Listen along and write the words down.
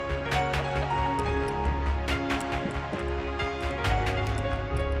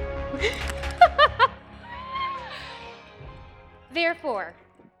Therefore,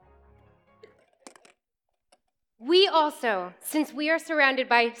 we also, since we are surrounded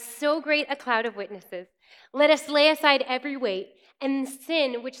by so great a cloud of witnesses, let us lay aside every weight and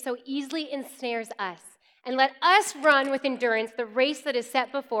sin which so easily ensnares us, and let us run with endurance the race that is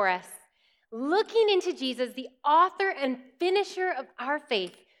set before us, looking into Jesus, the author and finisher of our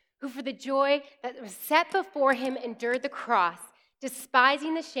faith, who for the joy that was set before him endured the cross,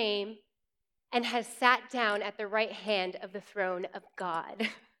 despising the shame, and has sat down at the right hand of the throne of God.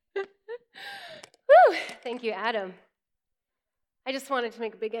 Woo! Thank you, Adam. I just wanted to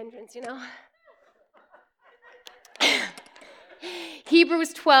make a big entrance,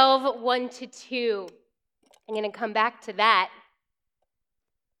 Hebrews 12, 1-2. I'm going to come back to that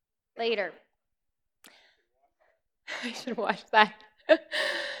later. I should watch that.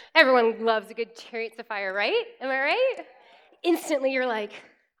 Everyone loves a good Chariots of Fire, right? Am I right? Instantly, you're like,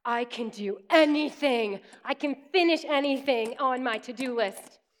 I can do anything. I can finish anything on my to-do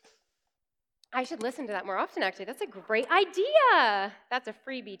list. I should listen to that more often, actually. That's a great idea. That's a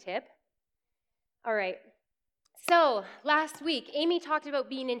freebie tip. All right. So, last week, Amy talked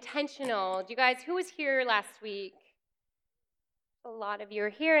about being intentional. Who was here last week? A lot of you are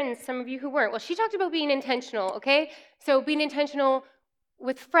here, and some of you who weren't. Well, she talked about being intentional, okay? So, being intentional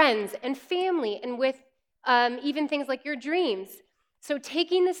with friends and family and with even things like your dreams. So,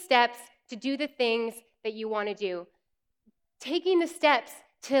 taking the steps to do the things that you want to do. Taking the steps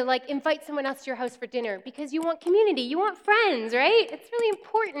to invite someone else to your house for dinner because you want community, you want friends, right? It's really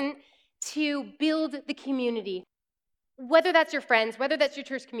important to build the community. Whether that's your friends, whether that's your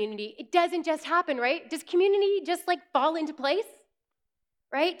church community, it doesn't just happen, right? Does community just fall into place?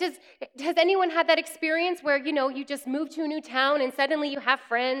 Right? Has anyone had that experience where, you just move to a new town and suddenly you have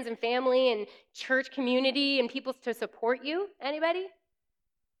friends and family and church community and people to support you? Anybody?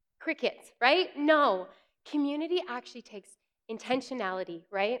 Crickets, right? No. Community actually takes intentionality,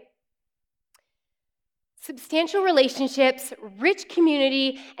 right? Substantial relationships, rich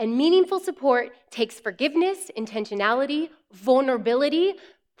community, and meaningful support takes forgiveness, intentionality, vulnerability,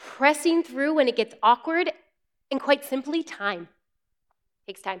 pressing through when it gets awkward, and quite simply, time.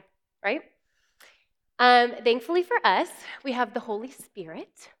 Takes time, right? Thankfully for us, we have the Holy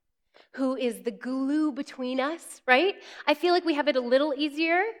Spirit, who is the glue between us, right? I feel like we have it a little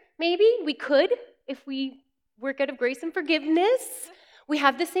easier, maybe. We could, if we work out of grace and forgiveness. We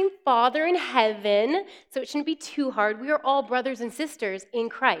have the same Father in heaven, so it shouldn't be too hard. We are all brothers and sisters in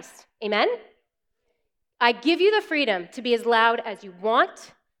Christ. Amen? I give you the freedom to be as loud as you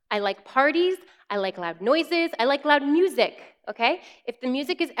want. I like parties. I like loud noises. I like loud music, okay? If the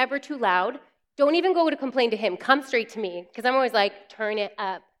music is ever too loud, don't even go to complain to him. Come straight to me, because I'm always like, turn it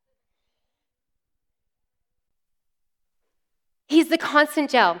up. He's the constant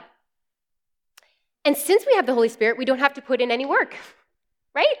gel. And since we have the Holy Spirit, we don't have to put in any work.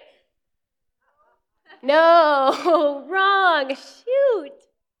 Right? No, wrong. Shoot.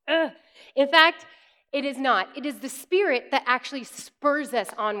 Ugh. In fact, it is not. It is the Spirit that actually spurs us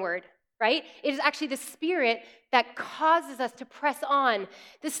onward, right? It is actually the Spirit that causes us to press on.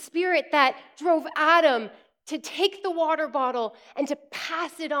 The Spirit that drove Adam to take the water bottle and to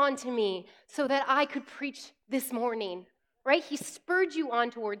pass it on to me so that I could preach this morning, right? He spurred you on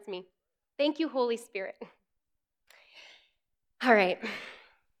towards me. Thank you, Holy Spirit. All right.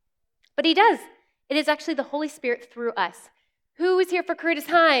 But he does. It is actually the Holy Spirit through us. Who is here for Curtis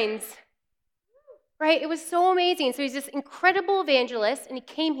Hines? Right? It was so amazing. So he's this incredible evangelist, and he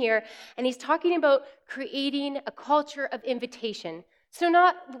came here, and he's talking about creating a culture of invitation.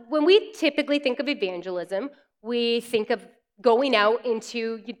 So when we typically think of evangelism, we think of going out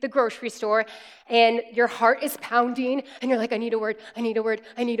into the grocery store, and your heart is pounding, and you're like, I need a word, I need a word,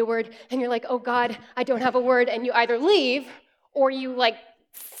 I need a word. And you're like, oh God, I don't have a word. And you either leave, or you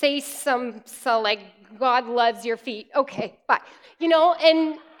say God loves your feet. Okay, bye.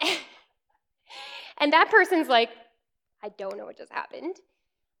 And that person's like, I don't know what just happened.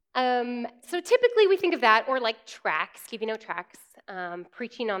 So typically we think of that, or tracts, giving out tracts,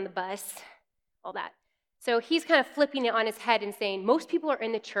 preaching on the bus, all that. So he's kind of flipping it on his head and saying, most people are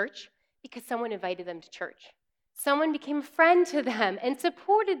in the church because someone invited them to church. Someone became a friend to them and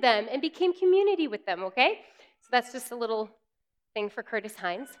supported them and became community with them, okay? So that's just a little thing for Curtis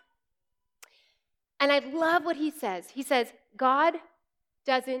Hines. And I love what he says. He says, God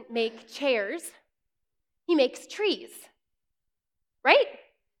doesn't make chairs, he makes trees, right?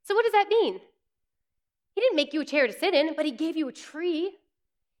 So what does that mean? He didn't make you a chair to sit in, but he gave you a tree.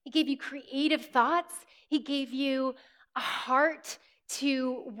 He gave you creative thoughts. He gave you a heart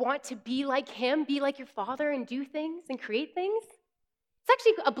to want to be like him, be like your Father, and do things and create things. It's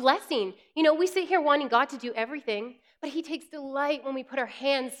actually a blessing. We sit here wanting God to do everything, But he takes delight when we put our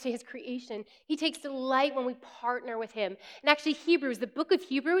hands to his creation. He takes delight when we partner with him. And actually, Hebrews, the book of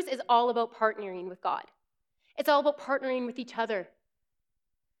Hebrews is all about partnering with God. It's all about partnering with each other.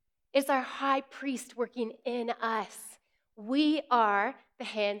 It's our high priest working in us. We are the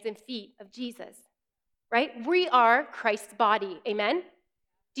hands and feet of Jesus, right? We are Christ's body, amen?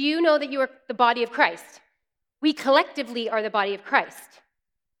 Do you know that you are the body of Christ? We collectively are the body of Christ.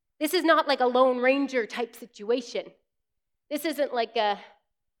 This is not like a Lone Ranger type situation. This isn't like a,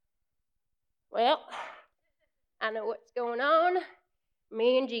 well, I know what's going on.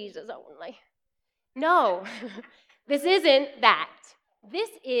 Me and Jesus only. No, this isn't that. This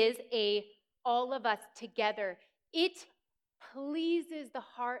is a all of us together. It pleases the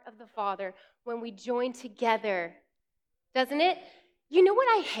heart of the Father when we join together, doesn't it? You know what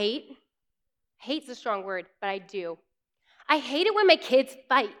I hate? Hate's a strong word, but I do. I hate it when my kids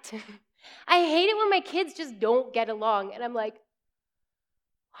fight. I hate it when my kids just don't get along. And I'm like,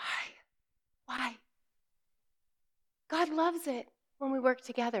 why? God loves it when we work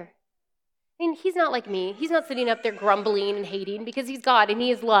together. I mean, he's not like me. He's not sitting up there grumbling and hating because he's God and he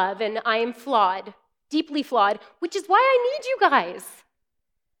is love and I am flawed, deeply flawed, which is why I need you guys,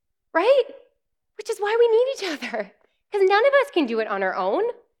 right? Which is why we need each other because none of us can do it on our own.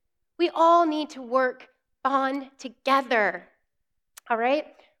 We all need to work, bond together, all right?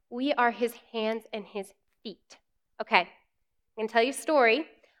 We are his hands and his feet. Okay, I'm going to tell you a story,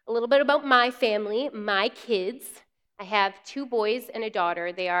 a little bit about my family, my kids. I have 2 boys and a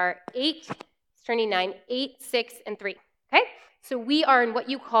daughter. They are 8, turning 9, 8, 6, and 3, okay? So we are in what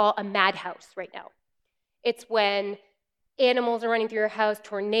you call a madhouse right now. It's when animals are running through your house,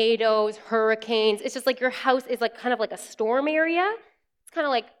 tornadoes, hurricanes. It's just like your house is like kind of like a storm area. It's kind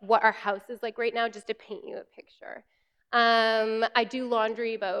of like what our house is like right now, just to paint you a picture. I do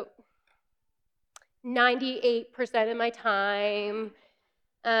laundry about 98% of my time.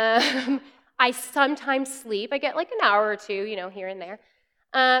 I sometimes sleep. I get like an hour or 2, here and there.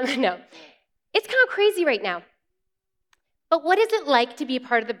 No. It's kind of crazy right now. But what is it like to be a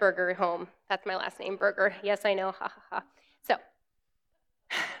part of the Burger home? That's my last name, Burger. Yes, I know, ha, ha, ha. So,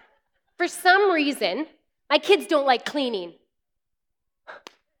 for some reason, my kids don't like cleaning.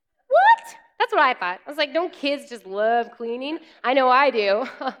 What? That's what I thought. I was like, don't kids just love cleaning? I know I do.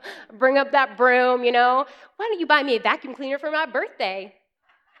 Bring up that broom, Why don't you buy me a vacuum cleaner for my birthday?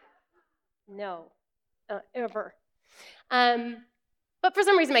 No, ever. But for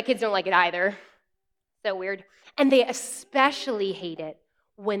some reason, my kids don't like it either. So weird. And they especially hate it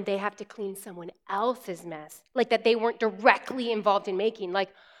when they have to clean someone else's mess, like that they weren't directly involved in making. Like,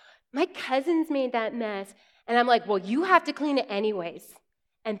 my cousins made that mess. And I'm like, well, you have to clean it anyways.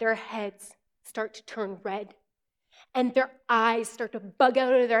 And their heads start to turn red. And their eyes start to bug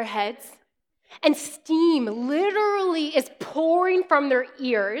out of their heads. And steam literally is pouring from their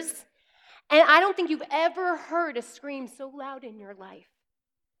ears. And I don't think you've ever heard a scream so loud in your life.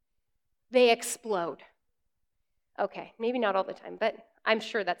 They explode. Okay, maybe not all the time, but I'm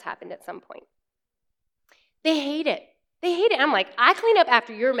sure that's happened at some point. They hate it. They hate it. I'm like, I clean up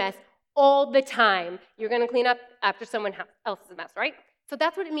after your mess all the time. You're going to clean up after someone else's mess, right? So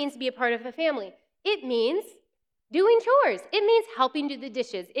that's what it means to be a part of a family. It means doing chores. It means helping do the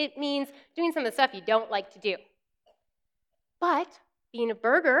dishes. It means doing some of the stuff you don't like to do. But being a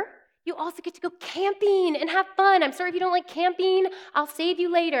Burger, you also get to go camping and have fun. I'm sorry if you don't like camping. I'll save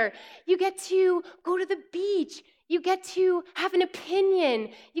you later. You get to go to the beach. You get to have an opinion.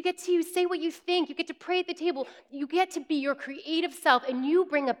 You get to say what you think. You get to pray at the table. You get to be your creative self, and you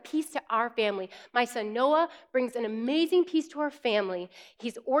bring a peace to our family. My son Noah brings an amazing peace to our family.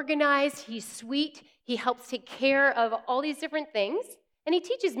 He's organized. He's sweet. He helps take care of all these different things, and he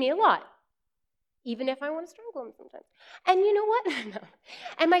teaches me a lot, even if I want to strangle him sometimes. And you know what? No.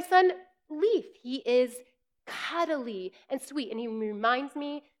 And my son Leaf, he is cuddly and sweet, and he reminds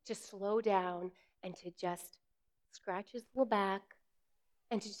me to slow down and to just scratch his little back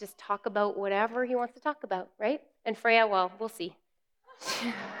and to just talk about whatever he wants to talk about, right? And Freya, well, we'll see.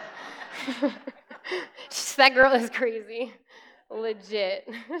 That girl is crazy, legit.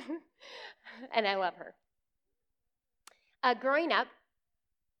 And I love her. Growing up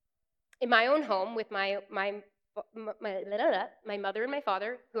in my own home with my mother and my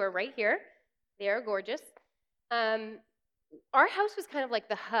father, who are right here, they are gorgeous. Our house was kind of like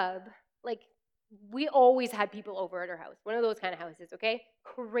the hub. Like, we always had people over at our house. One of those kind of houses, okay?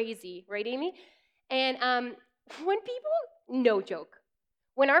 Crazy, right, Amy? And when people, no joke,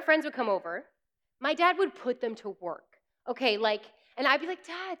 when our friends would come over, my dad would put them to work, okay? Like, and I'd be like,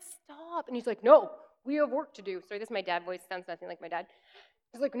 Dad, stop. And he's like, no, we have work to do. Sorry, this is my dad voice. Sounds nothing like my dad.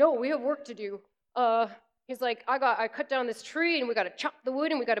 He's like, no, we have work to do. He's like, I cut down this tree and we got to chop the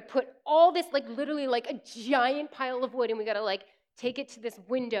wood and we got to put all this, like literally like a giant pile of wood and we got to like take it to this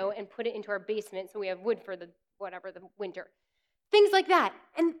window and put it into our basement so we have wood for the winter. Things like that.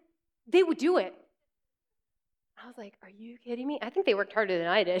 And they would do it. I was like, are you kidding me? I think they worked harder than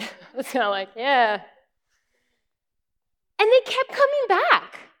I did. I was kind of like, yeah. And they kept coming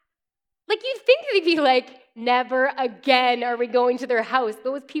back. Like, you'd think they'd be like, never again are we going to their house.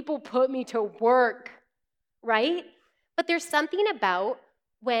 Those people put me to work, right? But there's something about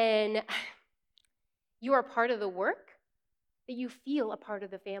when you are part of the work that you feel a part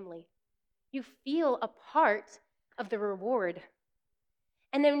of the family. You feel a part of the reward.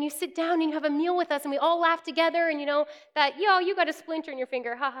 And then when you sit down and you have a meal with us and we all laugh together and that, you got a splinter in your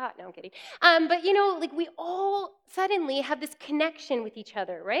finger, ha ha, no, I'm kidding. But like we all suddenly have this connection with each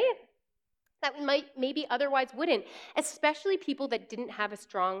other, right? That we might maybe otherwise wouldn't, especially people that didn't have a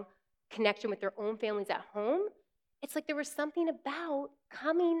strong connection with their own families at home. It's like there was something about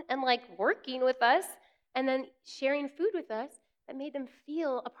coming and like working with us and then sharing food with us that made them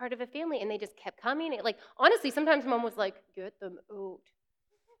feel a part of a family, and they just kept coming. Like, honestly, sometimes Mom was like, get them out.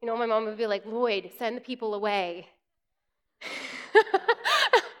 My mom would be like, Lloyd, send the people away.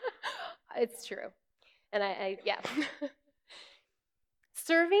 It's true. And I yeah.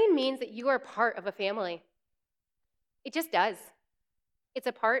 Serving means that you are part of a family. It just does. It's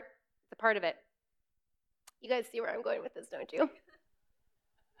a part of it. You guys see where I'm going with this, don't you?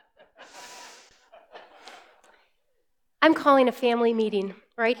 I'm calling a family meeting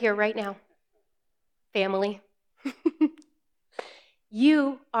right here, right now. Family.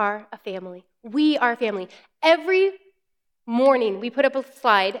 You are a family. We are a family. Every morning we put up a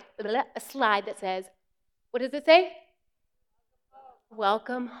slide that says, what does it say?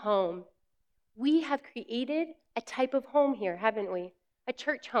 Welcome home. We have created a type of home here, haven't we? A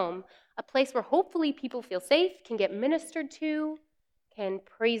church home, a place where hopefully people feel safe, can get ministered to, can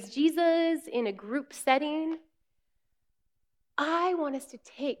praise Jesus in a group setting. I want us to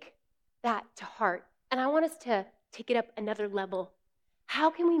take that to heart, and I want us to take it up another level. How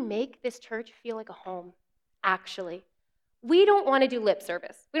can we make this church feel like a home, actually? We don't want to do lip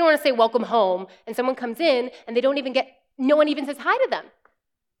service. We don't want to say welcome home, and someone comes in, and no one even says hi to them,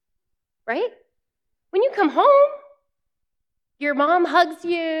 right? When you come home, your mom hugs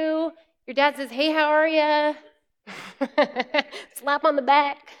you, your dad says, hey, how are you? Slap on the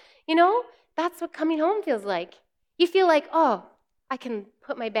back. That's what coming home feels like. You feel like, oh, I can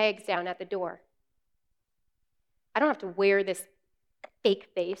put my bags down at the door. I don't have to wear this fake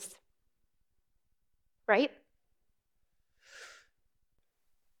face, right?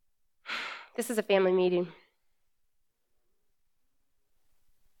 This is a family meeting.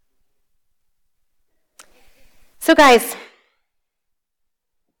 So guys,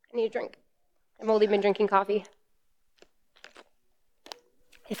 I need a drink. I've only been drinking coffee.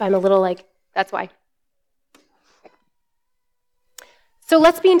 If I'm a little that's why. So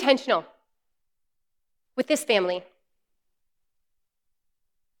let's be intentional with this family.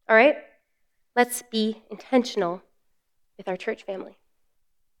 All right? Let's be intentional with our church family.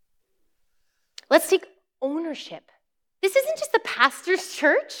 Let's take ownership. This isn't just the pastor's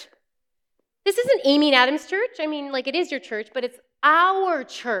church. This isn't Amy and Adam's church. I mean, it is your church, but it's our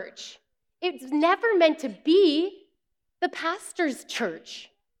church. It's never meant to be the pastor's church.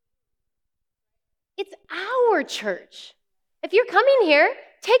 It's our church. If you're coming here,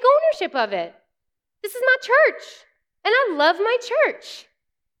 take ownership of it. This is my church, and I love my church,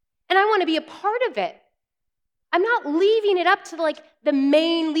 and I want to be a part of it. I'm not leaving it up to the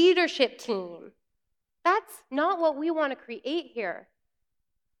main leadership team. That's not what we want to create here.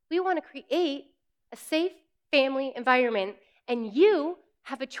 We want to create a safe family environment, and you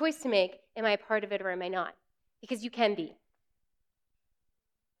have a choice to make. Am I a part of it or am I not? Because you can be.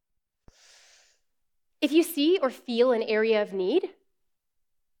 If you see or feel an area of need,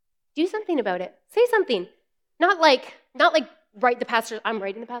 do something about it. Say something. Not like write the pastor. I'm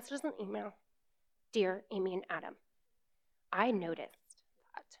writing the pastors an email. Dear Amy and Adam, I noticed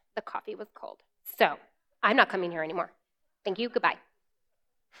that the coffee was cold, so I'm not coming here anymore. Thank you. Goodbye.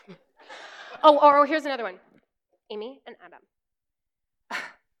 Oh, here's another one. Amy and Adam,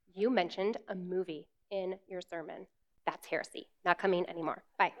 you mentioned a movie in your sermon. That's heresy. Not coming anymore.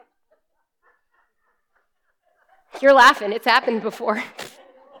 Bye. You're laughing. It's happened before.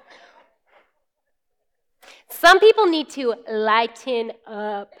 Some people need to lighten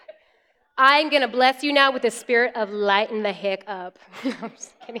up. I'm going to bless you now with the spirit of lighten the heck up. I'm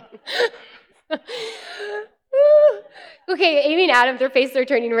just kidding. Okay, Amy and Adam, their faces are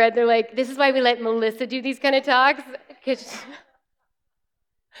turning red. They're like, this is why we let Melissa do these kind of talks.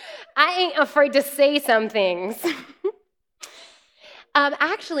 I ain't afraid to say some things.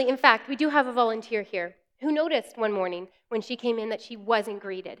 Actually, in fact, we do have a volunteer here who noticed one morning when she came in that she wasn't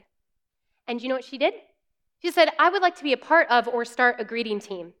greeted. And you know what she did? She said, I would like to be a part of or start a greeting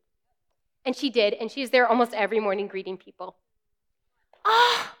team. And she did, and she's there almost every morning greeting people.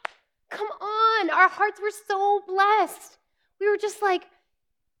 Ah, come on. Our hearts were so blessed. We were just like,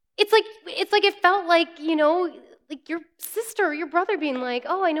 it's like it felt like, like your sister or your brother being like,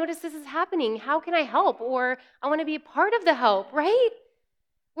 oh, I noticed this is happening. How can I help? Or I want to be a part of the help, right?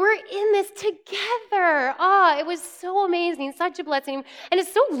 We're in this together. It was so amazing, such a blessing. And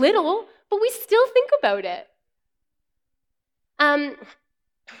it's so little, but we still think about it.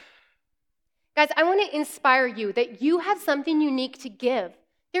 Guys, I want to inspire you that you have something unique to give.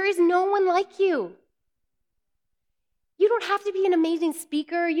 There is no one like you. You don't have to be an amazing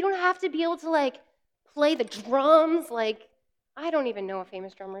speaker. You don't have to be able to play the drums. I don't even know a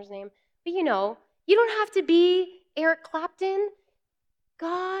famous drummer's name. But you don't have to be Eric Clapton.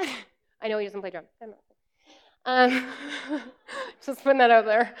 God, I know he doesn't play drums. Just putting that out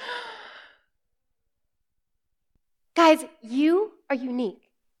there. Guys, you are unique.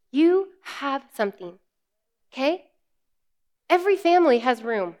 You have something, okay? Every family has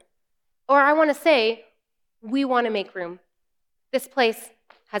room. Or I want to say, we want to make room. This place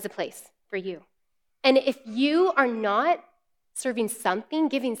has a place for you. And if you are not serving something,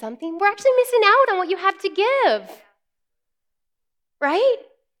 giving something, we're actually missing out on what you have to give. Right?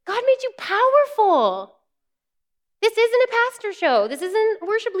 God made you powerful. This isn't a pastor show. This isn't a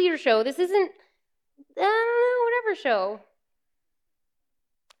worship leader show. This isn't, whatever show.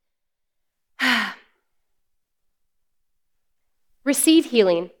 Receive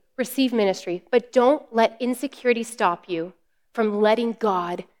healing, receive ministry, but don't let insecurity stop you from letting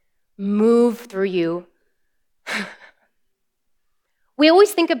God move through you. We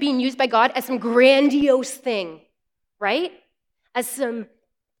always think of being used by God as some grandiose thing, right? As some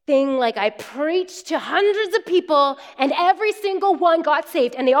thing like I preached to hundreds of people and every single one got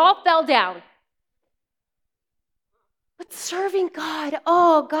saved and they all fell down. But serving God,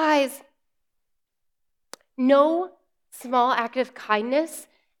 guys, no small act of kindness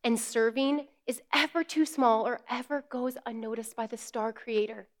and serving is ever too small or ever goes unnoticed by the star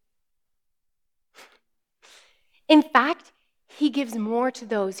creator. In fact, he gives more to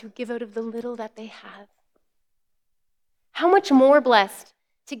those who give out of the little that they have. How much more blessed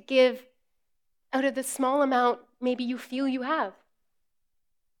to give out of the small amount maybe you feel you have?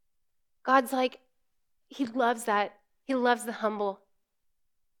 God's like, he loves that. He loves the humble.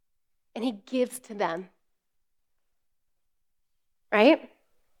 And he gives to them. Right?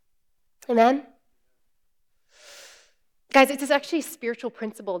 Amen? Guys, it's actually a spiritual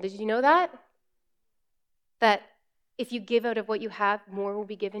principle. Did you know that? That if you give out of what you have, more will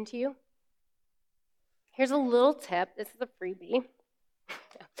be given to you. Here's a little tip. This is a freebie.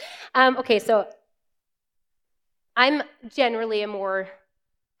 Okay, so I'm generally a more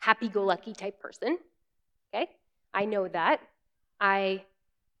happy-go-lucky type person. Okay? I know that. I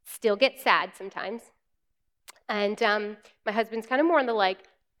still get sad sometimes. And my husband's kind of more on the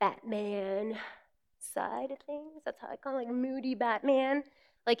Batman side of things. That's how I call him, moody Batman.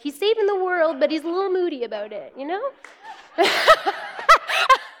 He's saving the world, but he's a little moody about it, I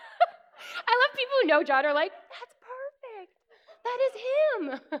love people who know John are like, that's perfect. That is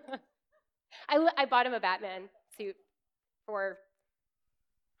him. I bought him a Batman suit for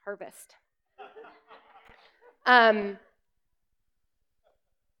Harvest.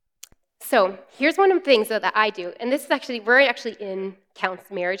 So here's one of the things that I do, and this is we're actually in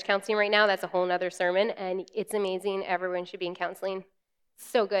marriage counseling right now. That's a whole other sermon, and it's amazing. Everyone should be in counseling.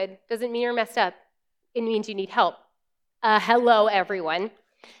 So good. Doesn't mean you're messed up. It means you need help. Hello, everyone.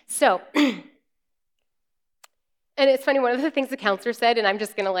 So, and it's funny, one of the things the counselor said, and I'm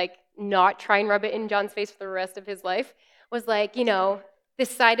just going to not try and rub it in John's face for the rest of his life, was this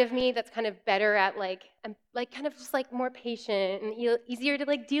side of me that's kind of better at I'm kind of just more patient and easier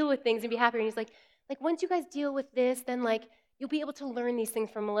to deal with things and be happier. And he's like once you guys deal with this, then you'll be able to learn these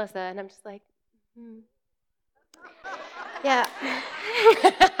things from Melissa. And I'm just yeah.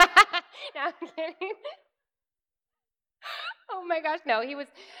 No, I'm kidding. Oh my gosh, no, he was.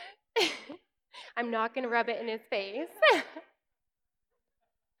 I'm not going to rub it in his face.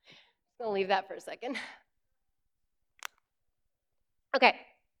 I'll leave that for a second. Okay,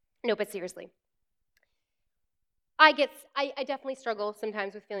 no, but seriously. I definitely struggle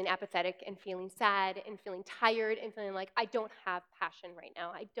sometimes with feeling apathetic and feeling sad and feeling tired and feeling like I don't have passion right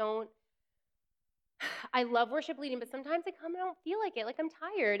now. I love worship leading, but sometimes I don't feel like it. I'm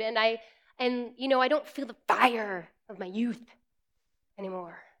tired, and I don't feel the fire of my youth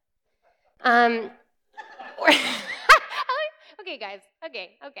anymore. Um, okay, guys.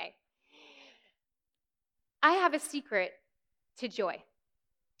 Okay. I have a secret to joy.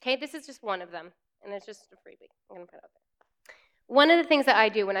 Okay, this is just one of them, and it's just a freebie. I'm gonna put it out there. One of the things that I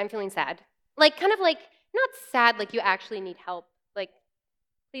do when I'm feeling sad, like kind of like not sad, like you actually need help. Like,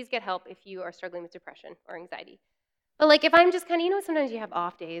 please get help if you are struggling with depression or anxiety. But like if I'm just kind of, sometimes you have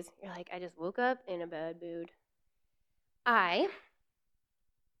off days. You're like, I just woke up in a bad mood. I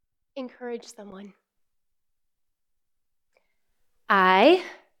encourage someone. I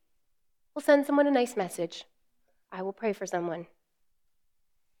will send someone a nice message. I will pray for someone.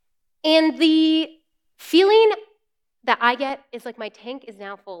 And the feeling that I get is like my tank is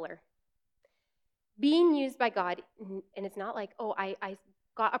now fuller. Being used by God, and it's not like, oh, I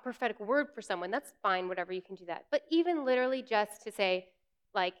got a prophetic word for someone. That's fine, whatever, you can do that. But even literally just to say,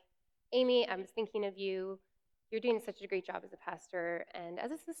 like, Amy, I'm thinking of you. You're doing such a great job as a pastor and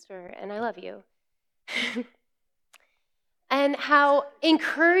as a sister, and I love you. And how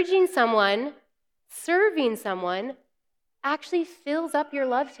encouraging someone, serving someone, actually fills up your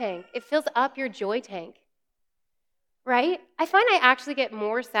love tank. It fills up your joy tank, right? I find I actually get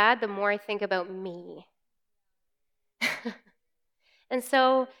more sad the more I think about me. And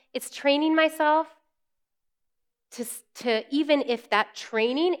so it's training myself to even if that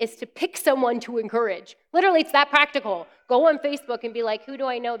training is to pick someone to encourage. Literally, it's that practical. Go on Facebook and be like, who do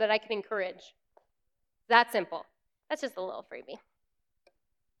I know that I can encourage? That simple. That's just a little freebie.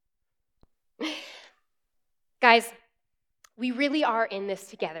 Guys, we really are in this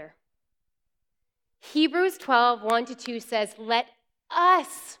together. Hebrews 12, 1-2 says, let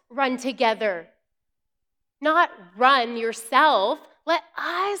us run together. Not run yourself. Let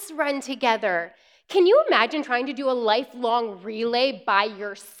us run together. Can you imagine trying to do a lifelong relay by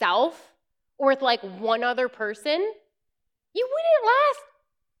yourself or with like one other person? You wouldn't last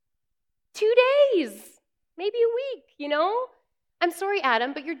 2 days, maybe a week, I'm sorry,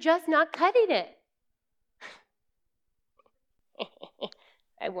 Adam, but you're just not cutting it.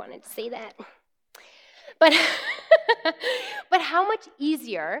 I wanted to say that. But, but how much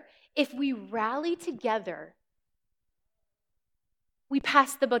easier if we rally together, we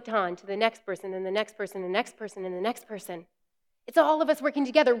pass the baton to the next person and the next person and the next person and the next person. It's all of us working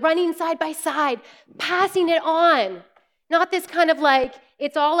together, running side by side, passing it on. Not this kind of like,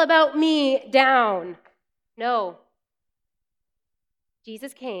 it's all about me down. No.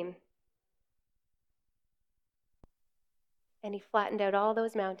 Jesus came and he flattened out all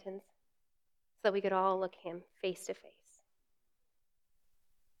those mountains so we could all look him face to face.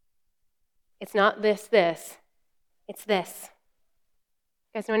 It's not this, it's this.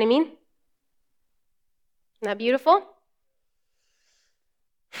 You guys know what I mean? Isn't that beautiful?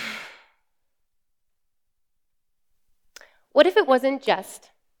 What if it wasn't just,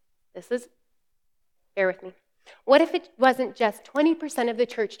 bear with me. What if it wasn't just 20% of the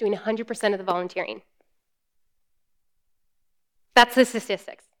church doing 100% of the volunteering? That's the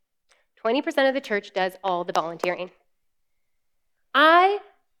statistics. 20% of the church does all the volunteering. I'm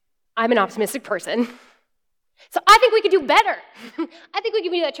an optimistic person. So I think we could do better. I think we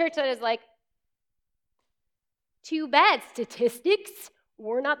could be that church that is like, too bad, statistics,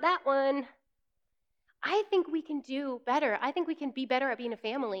 we're not that one. I think we can do better. I think we can be better at being a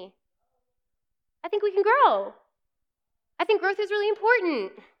family. I think we can grow. I think growth is really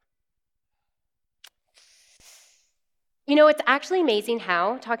important. It's actually amazing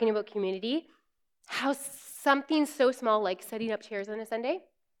how, talking about community, how something so small like setting up chairs on a Sunday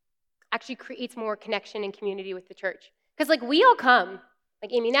actually creates more connection and community with the church. Because like we all come,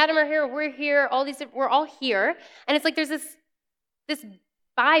 like Amy and Adam are here, we're here, we're all here, and it's like there's this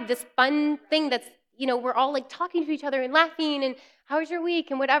vibe, this fun thing that's, we're all like talking to each other and laughing and how was your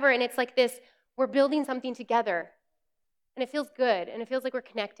week and whatever, and it's like this, we're building something together, and it feels good, and it feels like we're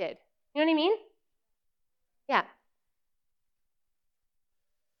connected. You know what I mean? Yeah.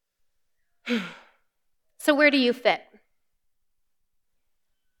 So where do you fit?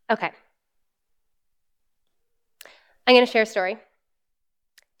 Okay. I'm going to share a story.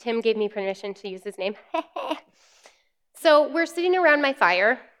 Tim gave me permission to use his name. So we're sitting around my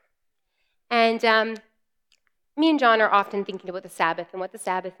fire, and me and John are often thinking about the Sabbath and what the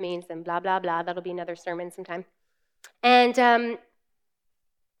Sabbath means and blah, blah, blah. That'll be another sermon sometime. And, John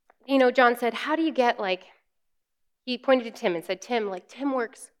said, how do you get, he pointed to Tim and said, Tim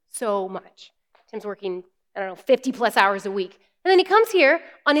works so much. Tim's working, 50 plus hours a week. And then he comes here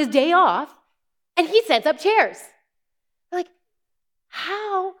on his day off, and he sets up chairs. We're like,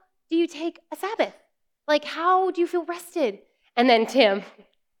 how do you take a Sabbath? How do you feel rested? And then Tim,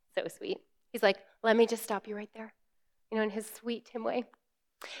 so sweet, he's like, let me just stop you right there, in his sweet Tim way.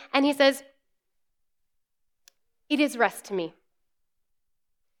 And he says, it is rest to me.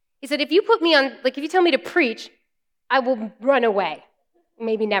 He said, if you put me on, if you tell me to preach, I will run away,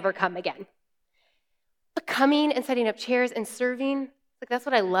 maybe never come again. But coming and setting up chairs and serving, that's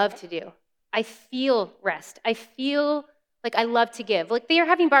what I love to do. I feel rest. I feel like I love to give. They are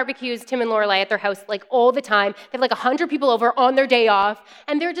having barbecues, Tim and Lorelai, at their house, all the time. They have 100 people over on their day off,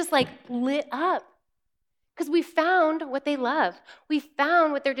 and they're just lit up. Because we found what they love. We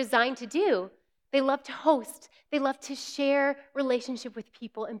found what they're designed to do. They love to host. They love to share relationship with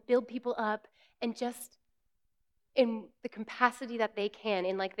people and build people up, and just in the capacity that they can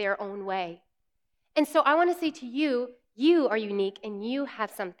in their own way. And so I want to say to you, you are unique and you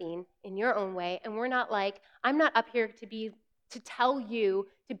have something in your own way, and we're not I'm not up here to tell you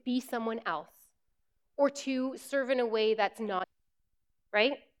to be someone else or to serve in a way that's not,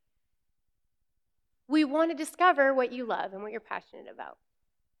 right? We want to discover what you love and what you're passionate about.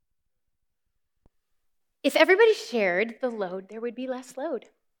 If everybody shared the load, there would be less load.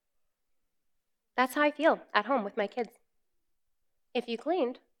 That's how I feel at home with my kids. If you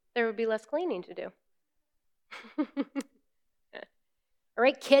cleaned, there would be less cleaning to do. All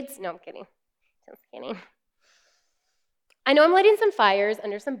right, kids? No, I'm kidding. Just kidding. I know I'm lighting some fires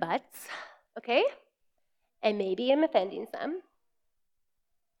under some butts, okay? And maybe I'm offending some.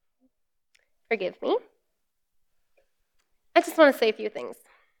 Forgive me. I just want to say a few things.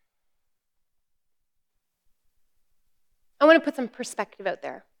 I want to put some perspective out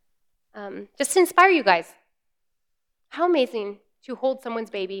there, just to inspire you guys. How amazing to hold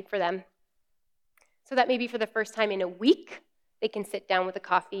someone's baby for them, so that maybe for the first time in a week, they can sit down with a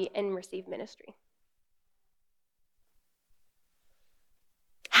coffee and receive ministry.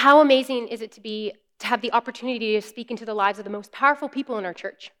 How amazing is it to have the opportunity to speak into the lives of the most powerful people in our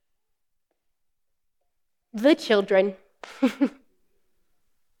church? The children. Do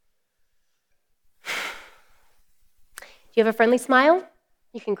you have a friendly smile?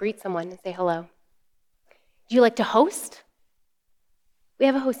 You can greet someone and say hello. Do you like to host? We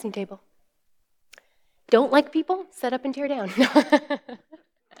have a hosting table. Don't like people? Set up and tear down.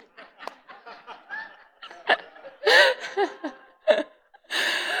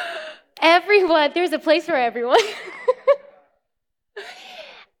 Everyone, there's a place for everyone.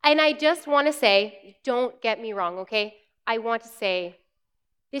 And I just want to say, don't get me wrong, okay? I want to say,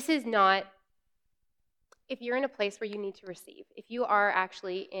 this is not, if you're in a place where you need to receive, if you are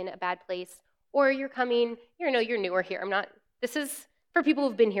actually in a bad place, or you're coming, you're newer here. This is for people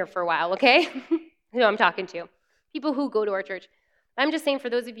who've been here for a while, okay? Who I'm talking to. People who go to our church. I'm just saying, for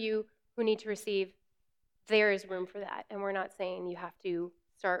those of you who need to receive, there is room for that. And we're not saying you have to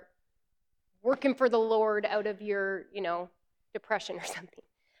start working for the Lord out of your, depression or something.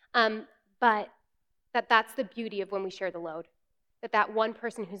 But that's the beauty of when we share the load. That one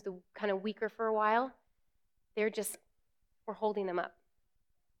person who's the kind of weaker for a while, we're holding them up.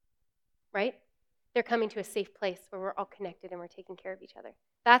 Right? They're coming to a safe place where we're all connected and we're taking care of each other.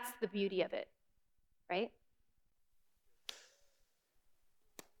 That's the beauty of it. Right?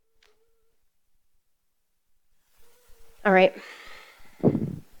 All right.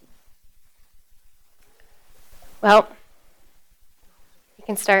 Well, you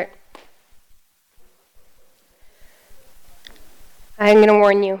can start. I'm going to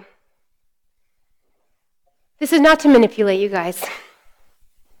warn you. This is not to manipulate you guys.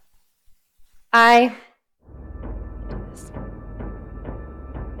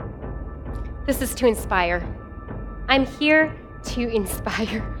 This is to inspire. I'm here to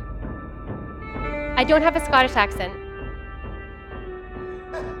inspire. I don't have a Scottish accent,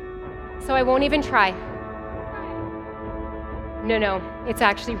 so I won't even try. No, it's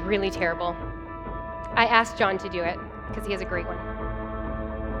actually really terrible. I asked John to do it because he has a great one.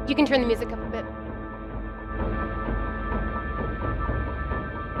 You can turn the music up a bit.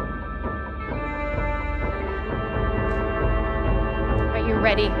 Are you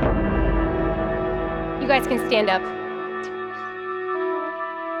ready? You guys can stand up.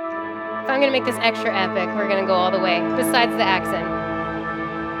 If I'm going to make this extra epic, we're going to go all the way, besides the accent.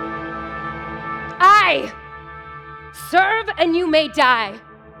 I serve and you may die.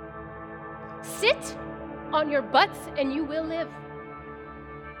 Sit on your butts and you will live.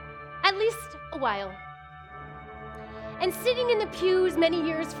 At least a while. And sitting in the pews many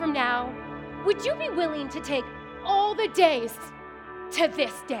years from now, would you be willing to take all the days to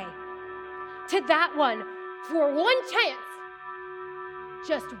this day? To that one, for one chance,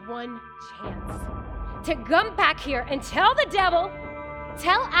 just one chance, to come back here and tell the devil,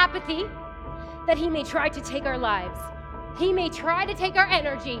 tell apathy, that he may try to take our lives. He may try to take our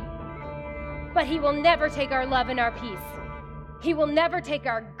energy, but he will never take our love and our peace. He will never take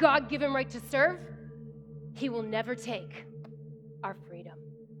our God-given right to serve. He will never take our freedom.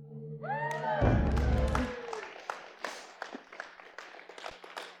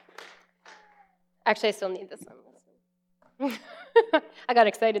 Actually, I still need this one. I got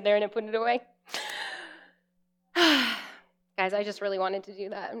excited there and I put it away. Guys, I just really wanted to do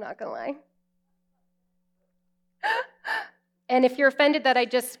that. I'm not going to lie. And if you're offended that I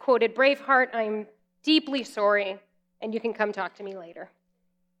just quoted Braveheart, I'm deeply sorry, and you can come talk to me later.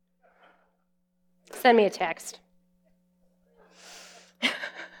 Send me a text.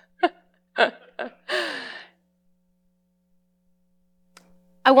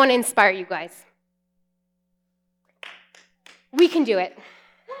 I want to inspire you guys. We can do it.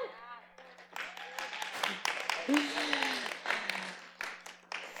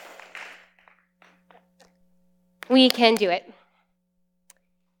 We can do it.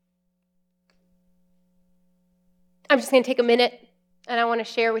 I'm just going to take a minute, and I want to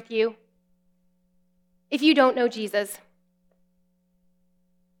share with you. If you don't know Jesus,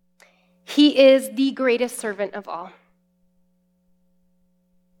 he is the greatest servant of all.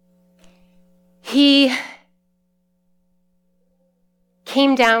 He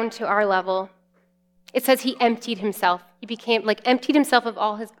came down to our level. It says he emptied himself. He emptied himself of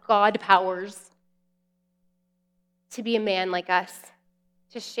all his God powers to be a man like us,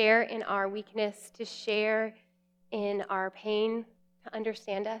 to share in our weakness, to share in our pain, to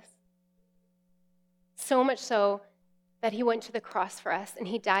understand us. So much so that he went to the cross for us and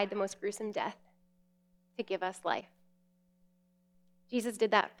he died the most gruesome death to give us life. Jesus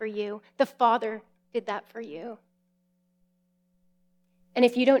did that for you. The Father did that for you. And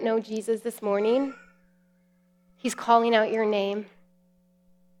if you don't know Jesus this morning, he's calling out your name.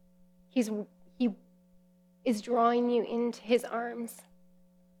 He is drawing you into his arms.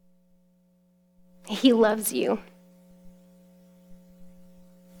 He loves you.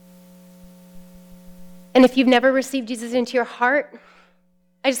 And if you've never received Jesus into your heart,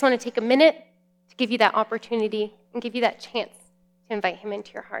 I just want to take a minute to give you that opportunity and give you that chance to invite him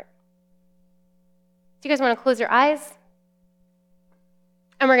into your heart. Do you guys want to close your eyes?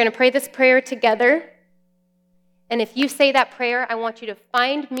 And we're going to pray this prayer together. And if you say that prayer, I want you to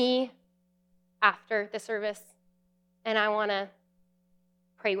find me after the service, and I want to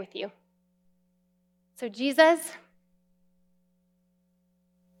pray with you. So Jesus,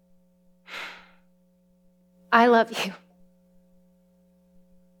 I love you.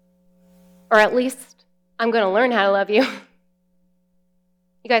 Or at least I'm going to learn how to love you.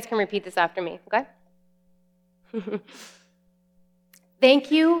 You guys can repeat this after me, okay?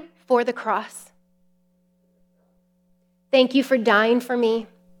 Thank you for the cross. Thank you for dying for me.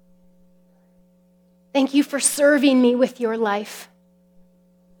 Thank you for serving me with your life.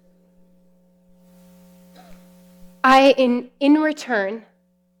 I, in return,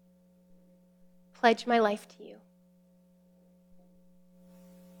 pledge my life to you.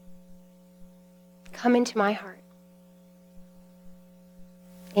 Come into my heart.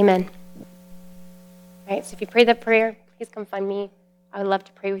 Amen. All right, so if you pray that prayer, please come find me. I would love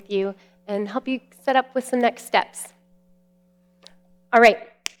to pray with you and help you set up with some next steps. All right.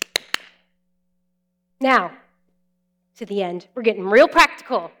 Now, to the end. We're getting real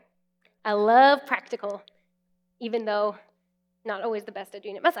practical. I love practical, even though not always the best at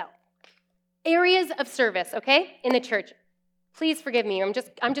doing it myself. Areas of service, okay, in the church. Please forgive me. I'm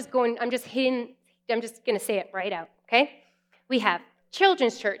just going to say it right out, okay? We have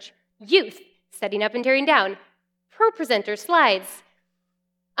children's church, youth, setting up and tearing down, pro-presenter slides,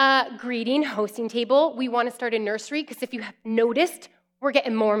 greeting, hosting table. We want to start a nursery because if you have noticed, we're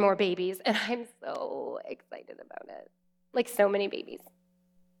getting more and more babies, and I'm so excited about it. Like so many babies.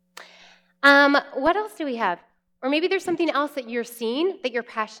 What else do we have? Or maybe there's something else that you're seeing that you're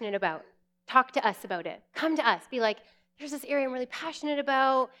passionate about. Talk to us about it. Come to us. Be like, there's this area I'm really passionate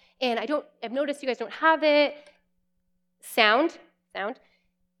about, and I've noticed you guys don't have it. Sound.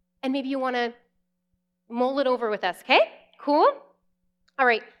 And maybe you want to mull it over with us, okay? Cool? All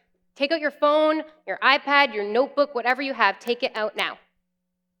right. Take out your phone, your iPad, your notebook, whatever you have. Take it out now.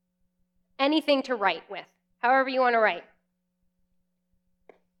 Anything to write with, however you want to write.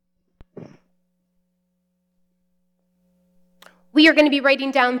 We are going to be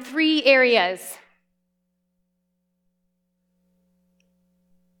writing down 3 areas.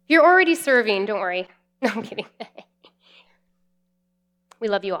 If you're already serving, don't worry. No, I'm kidding. We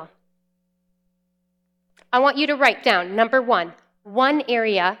love you all. I want you to write down, number 1, one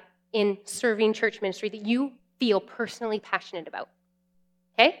area in serving church ministry that you feel personally passionate about.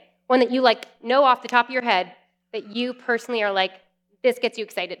 Okay? One that you know off the top of your head that you personally are like, this gets you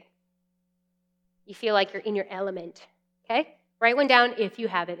excited. You feel like you're in your element. Okay? Write one down if you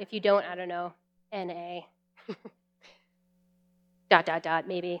have it. If you don't, I don't know, NA. ...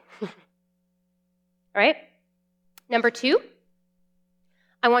 maybe. All right? Number 2,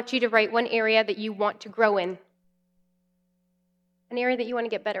 I want you to write one area that you want to grow in. An area that you want to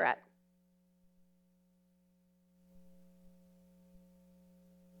get better at.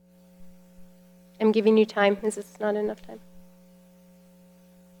 I'm giving you time. Is this not enough time?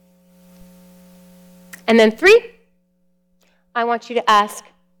 And then 3, I want you to ask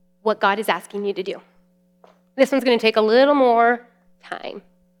what God is asking you to do. This one's going to take a little more time.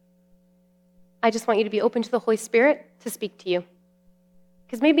 I just want you to be open to the Holy Spirit to speak to you.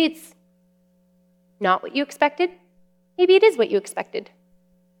 Because maybe it's not what you expected. Maybe it is what you expected.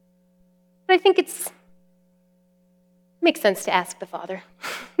 But I think makes sense to ask the Father.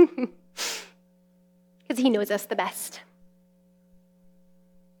 Because he knows us the best.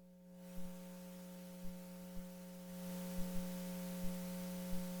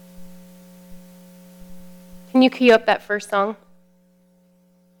 Can you cue up that first song?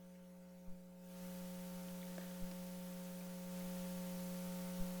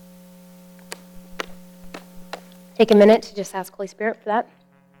 Take a minute to just ask Holy Spirit for that.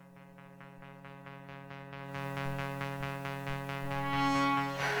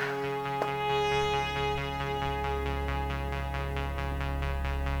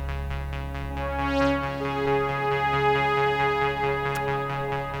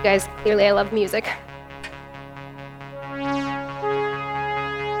 You guys, clearly I love music.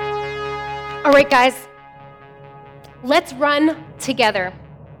 All right, guys, let's run together,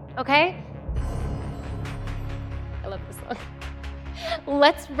 okay? I love this song.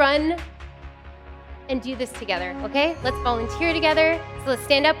 Let's run and do this together, okay? Let's volunteer together. So let's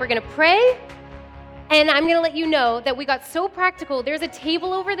stand up. We're going to pray. And I'm going to let you know that we got so practical. There's a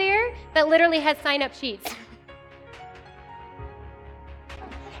table over there that literally has sign-up sheets.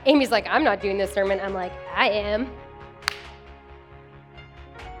 Amy's like, I'm not doing this sermon. I'm like, I am.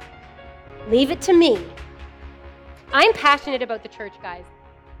 Leave it to me. I'm passionate about the church, guys.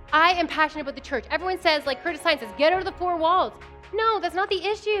 I am passionate about the church. Everyone says, like Curtis Hines says, get out of the 4 walls. No, that's not the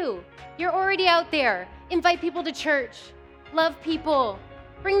issue. You're already out there. Invite people to church. Love people.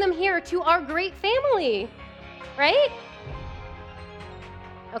 Bring them here to our great family. Right?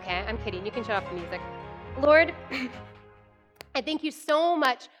 Okay, I'm kidding. You can shut off the music. Lord, I thank you so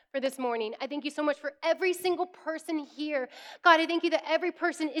much for this morning. I thank you so much for every single person here. God, I thank you that every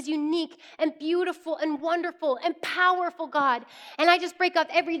person is unique and beautiful and wonderful and powerful, God. And I just break off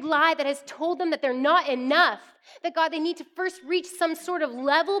every lie that has told them that they're not enough. That, God, they need to first reach some sort of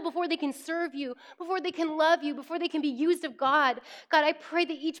level before they can serve you, before they can love you, before they can be used of God. God, I pray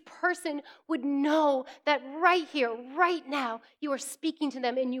that each person would know that right here, right now, you are speaking to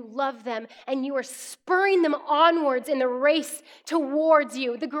them and you love them and you are spurring them onwards in the race towards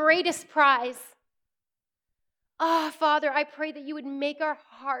you, the greatest prize. Father, I pray that you would make our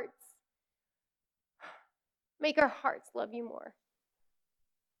hearts love you more.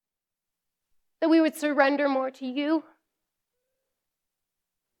 That we would surrender more to you.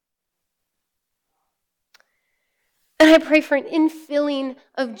 And I pray for an infilling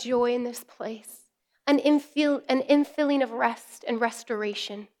of joy in this place, an infilling of rest and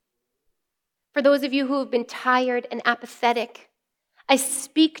restoration. For those of you who have been tired and apathetic, I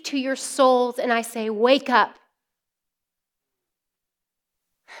speak to your souls and I say, wake up.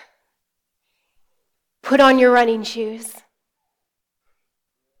 Put on your running shoes.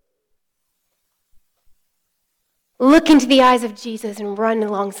 Look into the eyes of Jesus and run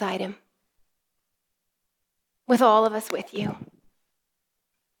alongside him. With all of us with you.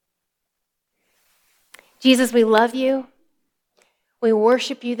 Jesus, we love you. We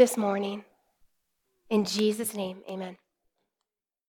worship you this morning. In Jesus' name, amen.